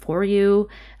respite for you,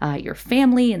 your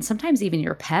family, and sometimes even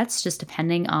your pets, just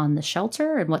depending on the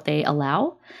shelter and what they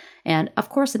allow. And of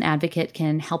course, an advocate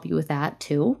can help you with that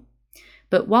too.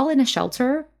 But while in a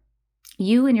shelter,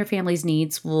 you and your family's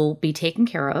needs will be taken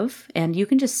care of, and you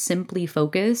can just simply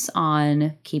focus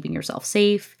on keeping yourself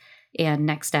safe and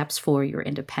next steps for your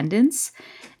independence.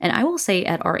 And I will say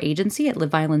at our agency, at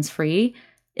Live Violence Free,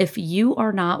 if you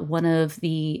are not one of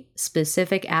the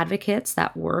specific advocates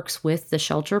that works with the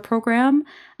shelter program,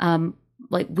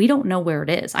 like we don't know where it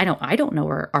is. I don't know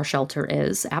where our shelter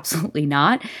is. Absolutely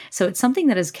not. So it's something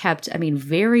that is kept, I mean,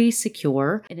 very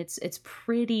secure, and it's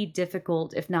pretty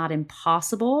difficult, if not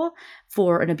impossible,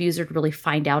 for an abuser to really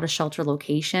find out a shelter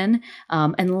location,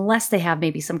 unless they have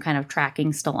maybe some kind of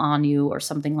tracking still on you or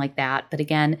something like that. But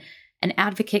again, an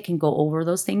advocate can go over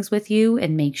those things with you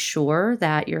and make sure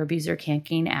that your abuser can't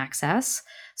gain access.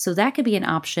 So that could be an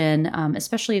option,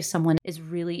 especially if someone is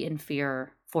really in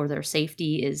fear for their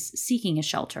safety, is seeking a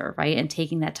shelter, right? And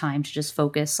taking that time to just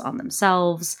focus on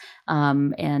themselves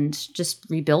and just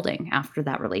rebuilding after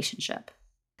that relationship.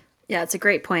 Yeah, it's a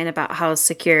great point about how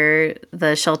secure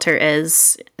the shelter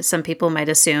is. Some people might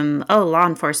assume, oh, law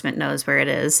enforcement knows where it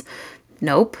is.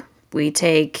 Nope. We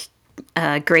take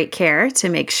great care to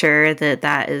make sure that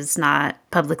that is not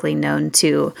publicly known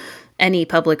to any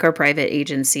public or private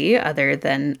agency other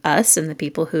than us and the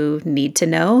people who need to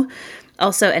know.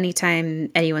 Also,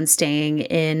 anytime anyone staying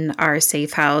in our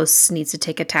safe house needs to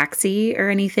take a taxi or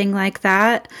anything like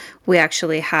that, we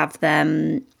actually have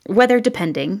them, weather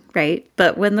depending, right?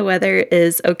 But when the weather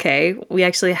is okay, we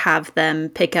actually have them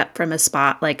pick up from a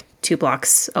spot like 2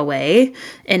 blocks away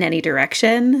in any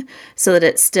direction so that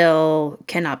it still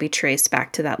cannot be traced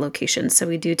back to that location. So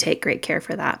we do take great care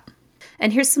for that.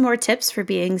 And here's some more tips for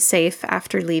being safe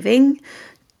after leaving.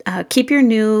 Keep your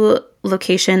new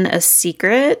location a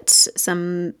secret.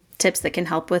 Some tips that can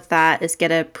help with that is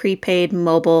get a prepaid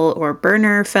mobile or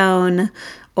burner phone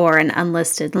or an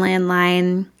unlisted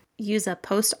landline. Use a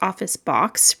post office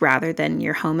box rather than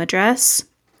your home address.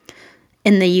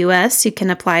 In the US, you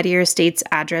can apply to your state's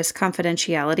address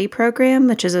confidentiality program,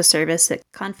 which is a service that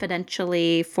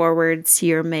confidentially forwards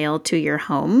your mail to your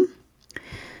home.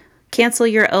 Cancel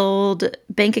your old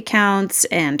bank accounts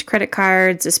and credit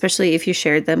cards, especially if you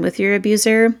shared them with your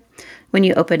abuser. When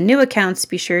you open new accounts,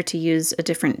 be sure to use a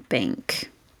different bank.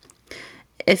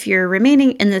 If you're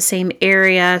remaining in the same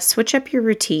area, switch up your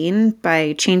routine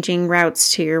by changing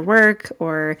routes to your work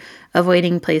or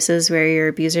avoiding places where your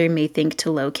abuser may think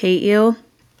to locate you.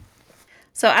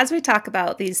 So as we talk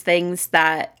about these things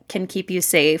that can keep you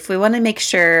safe, we want to make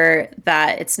sure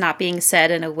that it's not being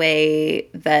said in a way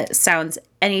that sounds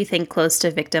anything close to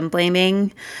victim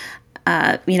blaming.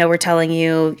 We're telling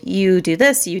you, you do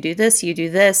this, you do this, you do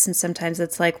this. And sometimes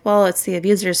it's like, well, it's the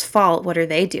abuser's fault. What are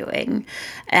they doing?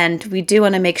 And we do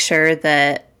want to make sure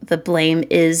that the blame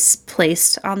is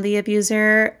placed on the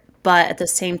abuser. But at the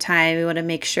same time, we want to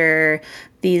make sure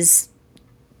these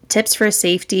tips for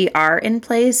safety are in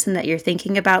place and that you're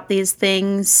thinking about these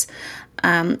things.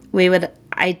 We would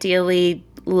ideally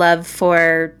love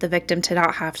for the victim to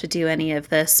not have to do any of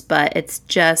this, but it's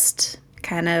just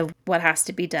kind of what has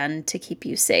to be done to keep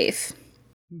you safe.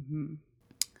 Mm-hmm.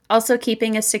 Also,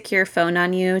 keeping a secure phone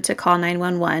on you to call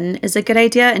 911 is a good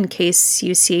idea in case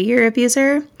you see your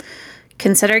abuser.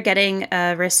 Consider getting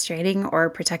a restraining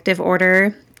or protective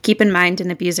order. Keep in mind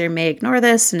an abuser may ignore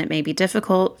this and it may be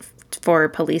difficult for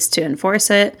police to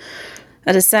enforce it.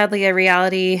 That is sadly a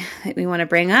reality that we want to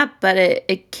bring up, but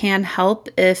it can help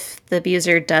if the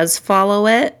abuser does follow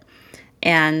it.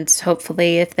 And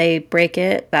hopefully if they break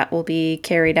it, that will be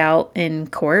carried out in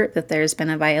court, that there's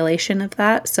been a violation of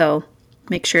that. So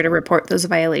make sure to report those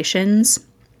violations.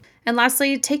 And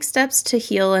lastly, take steps to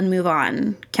heal and move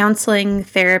on. Counseling,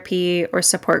 therapy, or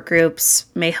support groups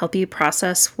may help you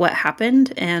process what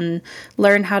happened and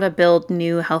learn how to build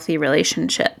new healthy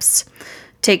relationships.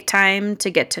 Take time to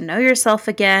get to know yourself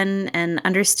again and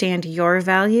understand your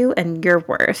value and your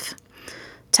worth.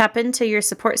 Tap into your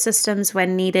support systems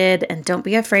when needed, and don't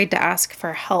be afraid to ask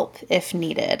for help if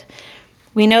needed.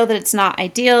 We know that it's not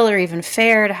ideal or even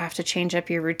fair to have to change up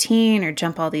your routine or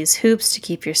jump all these hoops to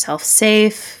keep yourself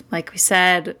safe. Like we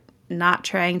said, not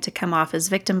trying to come off as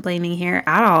victim blaming here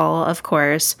at all, of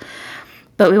course.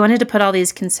 But we wanted to put all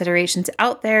these considerations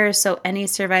out there so any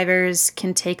survivors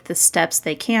can take the steps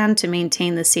they can to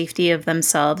maintain the safety of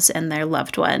themselves and their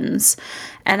loved ones.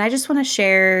 And I just want to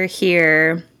share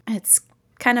here, it's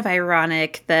kind of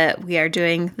ironic that we are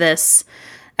doing this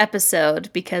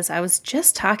episode because I was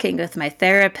just talking with my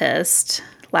therapist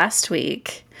last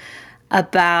week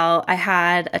about I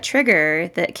had a trigger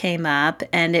that came up,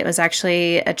 and it was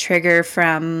actually a trigger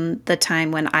from the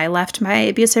time when I left my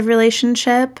abusive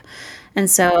relationship. And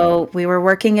so we were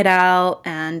working it out,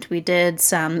 and we did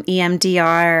some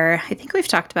EMDR. I think we've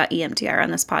talked about EMDR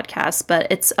on this podcast, but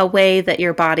it's a way that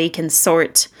your body can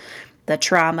sort the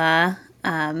trauma.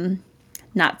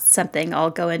 Not something I'll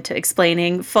go into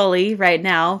explaining fully right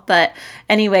now. But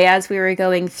anyway, as we were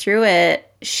going through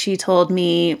it, she told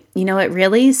me, it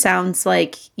really sounds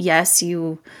like, yes,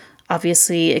 you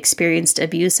obviously experienced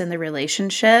abuse in the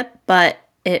relationship, but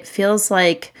it feels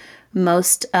like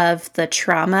most of the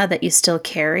trauma that you still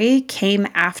carry came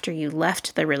after you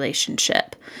left the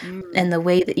relationship, and the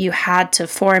way that you had to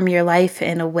form your life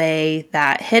in a way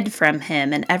that hid from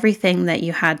him and everything that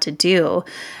you had to do.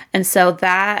 And so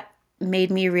that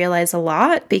made me realize a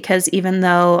lot, because even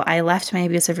though I left my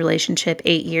abusive relationship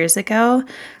 8 years ago,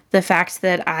 the fact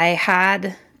that I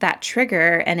had that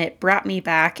trigger and it brought me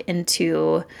back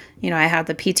into, I had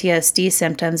the PTSD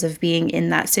symptoms of being in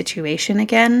that situation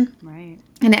again. Right.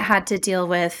 And it had to deal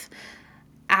with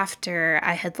after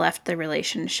I had left the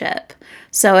relationship.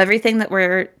 So everything that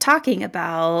we're talking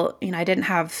about, I didn't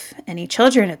have any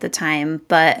children at the time,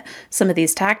 but some of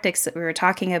these tactics that we were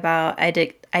talking about, I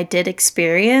did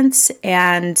experience.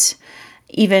 And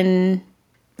even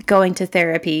going to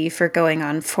therapy for going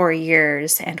on 4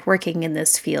 years and working in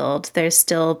this field, there's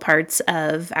still parts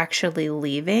of actually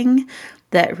leaving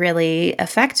that really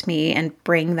affect me and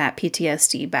bring that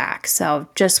PTSD back. So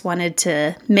just wanted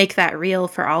to make that real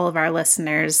for all of our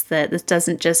listeners, that this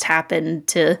doesn't just happen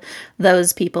to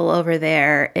those people over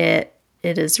there. It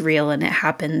is real, and it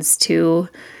happens to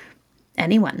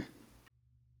anyone.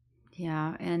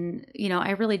 Yeah. And,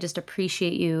 I really just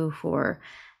appreciate you for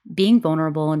being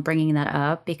vulnerable and bringing that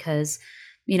up, because,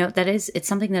 it's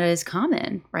something that is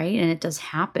common, right? And it does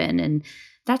happen. And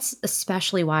that's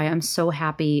especially why I'm so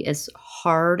happy, as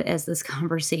hard as this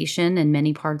conversation and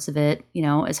many parts of it,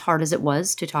 as hard as it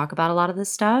was to talk about a lot of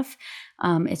this stuff.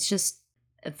 It's just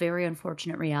a very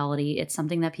unfortunate reality. It's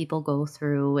something that people go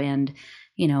through, and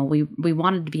we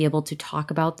wanted to be able to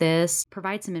talk about this,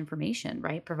 provide some information,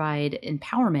 right? Provide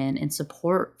empowerment and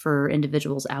support for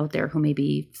individuals out there who may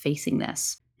be facing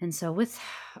this. And so with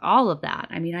all of that,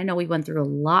 I know we went through a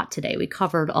lot today. We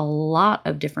covered a lot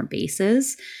of different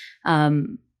bases.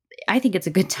 I think it's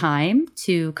a good time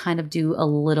to kind of do a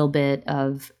little bit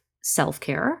of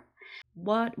self-care.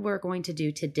 What we're going to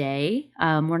do today,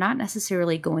 we're not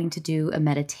necessarily going to do a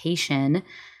meditation,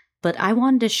 but I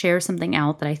wanted to share something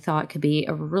out that I thought could be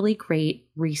a really great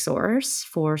resource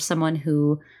for someone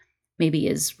who maybe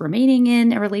is remaining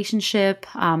in a relationship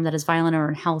that is violent or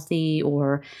unhealthy,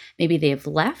 or maybe they have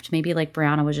left, maybe like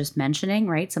Brianna was just mentioning,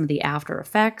 right? Some of the after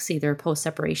effects, either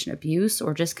post-separation abuse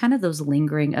or just kind of those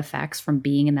lingering effects from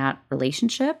being in that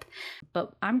relationship.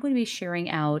 But I'm going to be sharing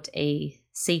out a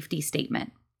safety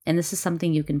statement. And this is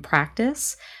something you can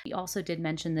practice. We also did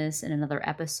mention this in another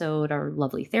episode. Our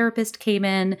lovely therapist came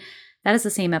in. That is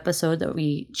the same episode that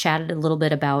we chatted a little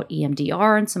bit about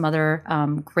EMDR and some other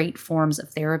great forms of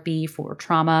therapy for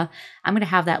trauma. I'm going to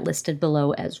have that listed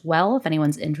below as well if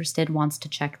anyone's interested, wants to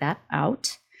check that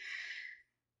out.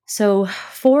 So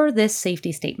for this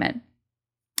safety statement,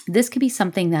 this could be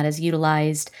something that is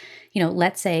utilized,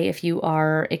 let's say if you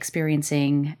are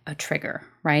experiencing a trigger,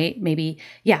 right? Maybe,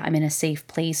 I'm in a safe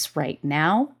place right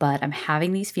now, but I'm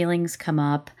having these feelings come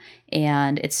up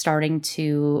and it's starting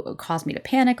to cause me to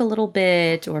panic a little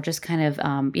bit, or just kind of,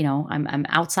 I'm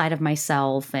outside of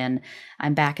myself and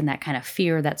I'm back in that kind of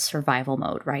fear, that survival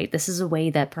mode, right? This is a way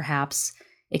that perhaps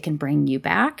it can bring you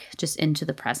back just into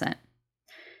the present.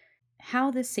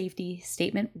 How this safety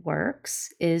statement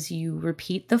works is you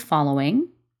repeat the following.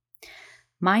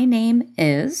 My name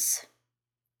is,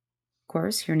 of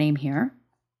course, your name here.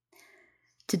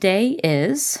 Today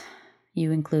is,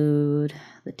 you include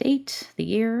the date, the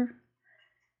year.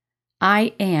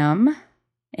 I am,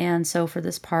 and so for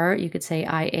this part, you could say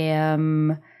I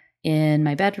am in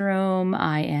my bedroom,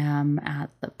 I am at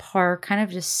the park, kind of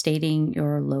just stating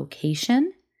your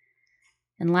location.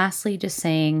 And lastly, just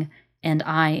saying, and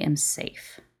I am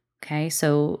safe. Okay,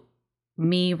 so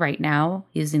me right now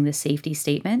using the safety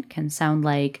statement can sound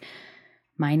like,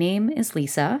 my name is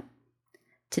Lisa.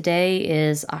 Today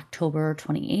is October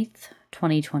 28th,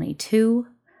 2022.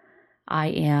 I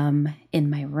am in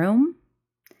my room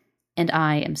and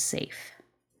I am safe.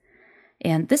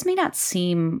 And this may not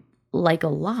seem like a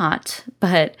lot,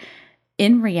 but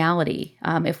in reality,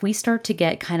 if we start to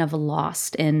get kind of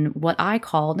lost in what I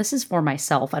call, this is for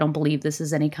myself, I don't believe this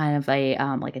is any kind of a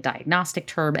like a diagnostic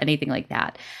term, anything like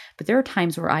that. But there are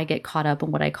times where I get caught up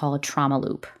in what I call a trauma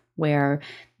loop, where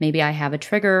maybe I have a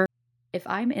trigger. If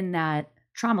I'm in that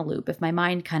trauma loop, if my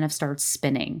mind kind of starts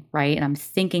spinning, right, and I'm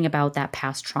thinking about that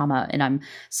past trauma and I'm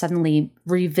suddenly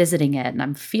revisiting it and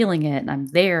I'm feeling it and I'm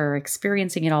there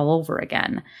experiencing it all over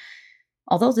again.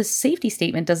 Although this safety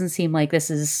statement doesn't seem like this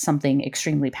is something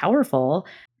extremely powerful,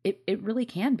 it really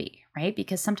can be, right?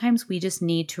 Because sometimes we just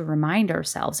need to remind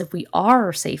ourselves, if we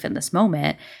are safe in this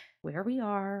moment, where we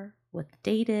are, what the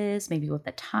date is, maybe what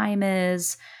the time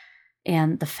is,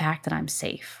 and the fact that I'm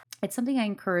safe. It's something I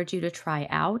encourage you to try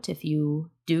out if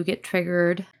you do get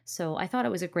triggered. So I thought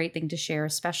it was a great thing to share,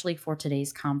 especially for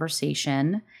today's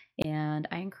conversation. And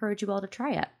I encourage you all to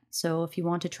try it. So if you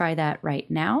want to try that right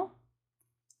now,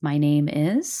 my name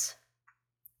is,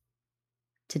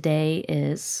 today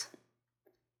is,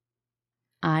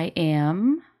 I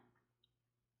am,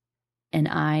 and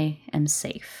I am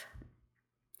safe.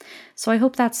 So I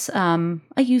hope that's a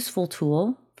useful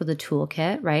tool for the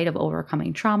toolkit, right, of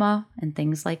overcoming trauma and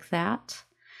things like that.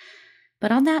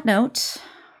 But on that note,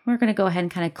 we're going to go ahead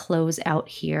and kind of close out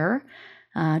here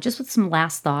just with some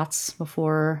last thoughts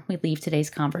before we leave today's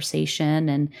conversation.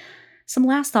 And some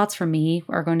last thoughts from me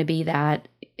are going to be that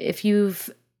if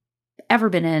you've ever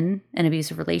been in an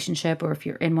abusive relationship or if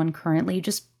you're in one currently,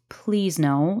 just please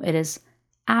know it is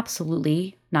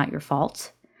absolutely not your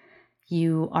fault.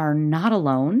 You are not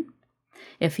alone.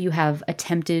 If you have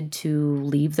attempted to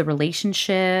leave the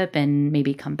relationship and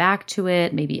maybe come back to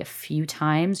it, maybe a few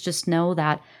times, just know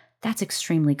that that's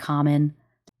extremely common.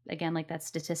 Again, like that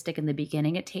statistic in the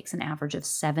beginning, it takes an average of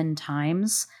 7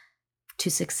 times to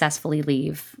successfully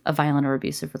leave a violent or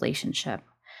abusive relationship.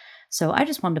 So I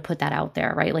just wanted to put that out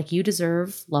there, right? Like, you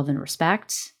deserve love and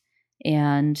respect.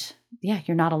 And yeah,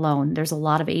 you're not alone. There's a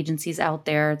lot of agencies out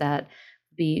there that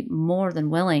would be more than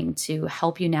willing to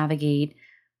help you navigate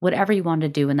whatever you want to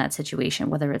do in that situation,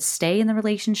 whether it's stay in the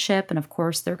relationship. And of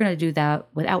course, they're going to do that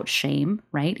without shame,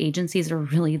 right? Agencies are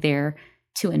really there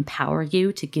to empower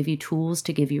you, to give you tools,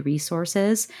 to give you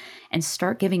resources, and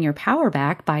start giving your power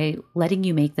back by letting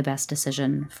you make the best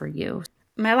decision for you.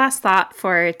 My last thought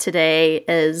for today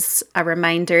is a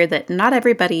reminder that not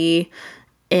everybody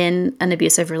in an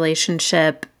abusive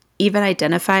relationship even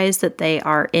identifies that they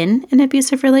are in an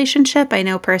abusive relationship. I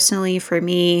know personally for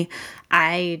me,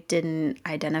 I didn't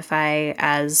identify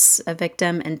as a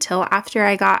victim until after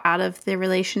I got out of the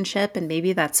relationship. And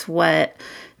maybe that's what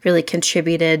really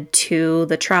contributed to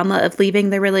the trauma of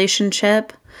leaving the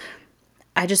relationship.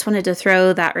 I just wanted to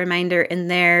throw that reminder in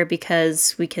there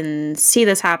because we can see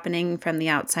this happening from the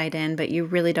outside in, but you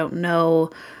really don't know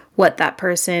what that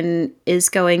person is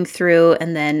going through.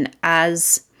 And then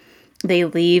as they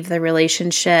leave the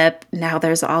relationship, now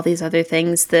there's all these other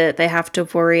things that they have to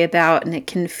worry about, and it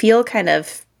can feel kind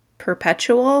of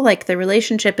perpetual, like the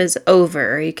relationship is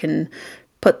over. You can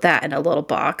put that in a little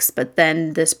box, but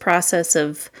then this process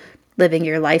of living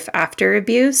your life after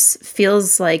abuse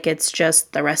feels like it's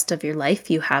just the rest of your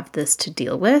life. You have this to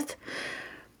deal with.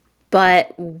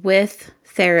 But with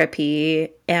therapy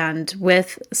and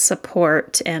with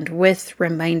support and with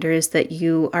reminders that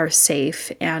you are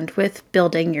safe and with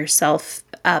building yourself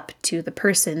up to the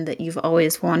person that you've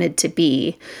always wanted to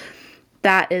be,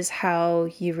 that is how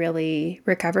you really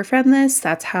recover from this.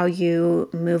 That's how you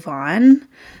move on.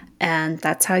 And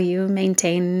that's how you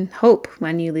maintain hope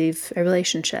when you leave a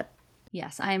relationship.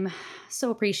 Yes, I'm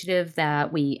so appreciative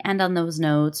that we end on those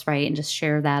notes, right, and just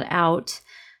share that out.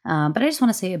 But I just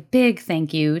want to say a big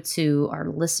thank you to our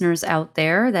listeners out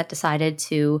there that decided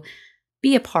to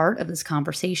be a part of this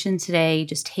conversation today.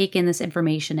 Just take in this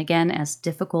information, again, as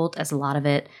difficult as a lot of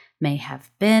it may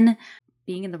have been.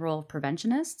 Being in the role of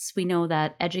preventionists, we know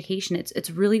that education,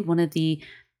 it's really one of the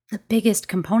biggest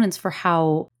components for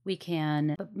how we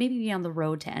can maybe be on the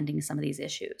road to ending some of these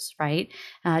issues, right?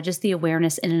 Just the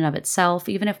awareness in and of itself,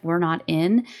 even if we're not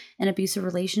in an abusive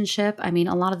relationship, I mean,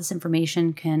 a lot of this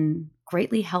information can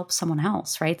greatly help someone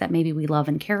else, right? That maybe we love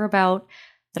and care about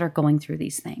that are going through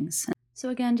these things. So,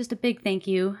 again, just a big thank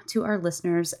you to our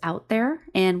listeners out there,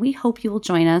 and we hope you will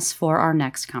join us for our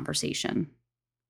next conversation.